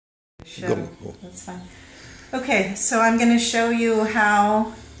Should. Go. That's fine. Okay, so I'm going to show you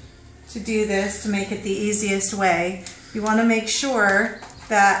how to do this to make it the easiest way. You want to make sure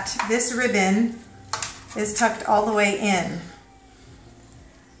that this ribbon is tucked all the way in.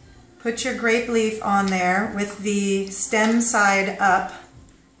 Put your grape leaf on there with the stem side up.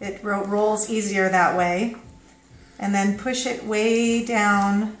 It rolls easier that way. And then push it way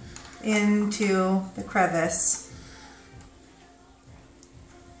down into the crevice.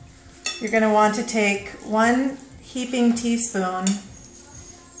 You're going to want to take 1 heaping teaspoon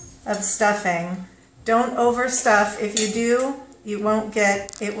of stuffing. Don't overstuff. If you do,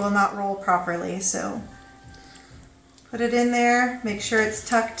 it will not roll properly. So put it in there, make sure it's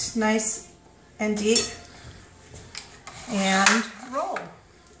tucked nice and deep, and roll.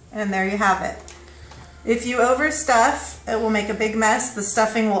 And there you have it. If you overstuff, it will make a big mess. The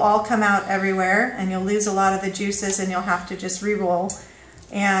stuffing will all come out everywhere and you'll lose a lot of the juices and you'll have to just re-roll.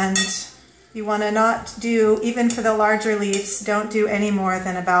 And you want to not do, even for the larger leaves, don't do any more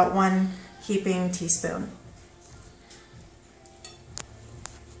than about 1 heaping teaspoon.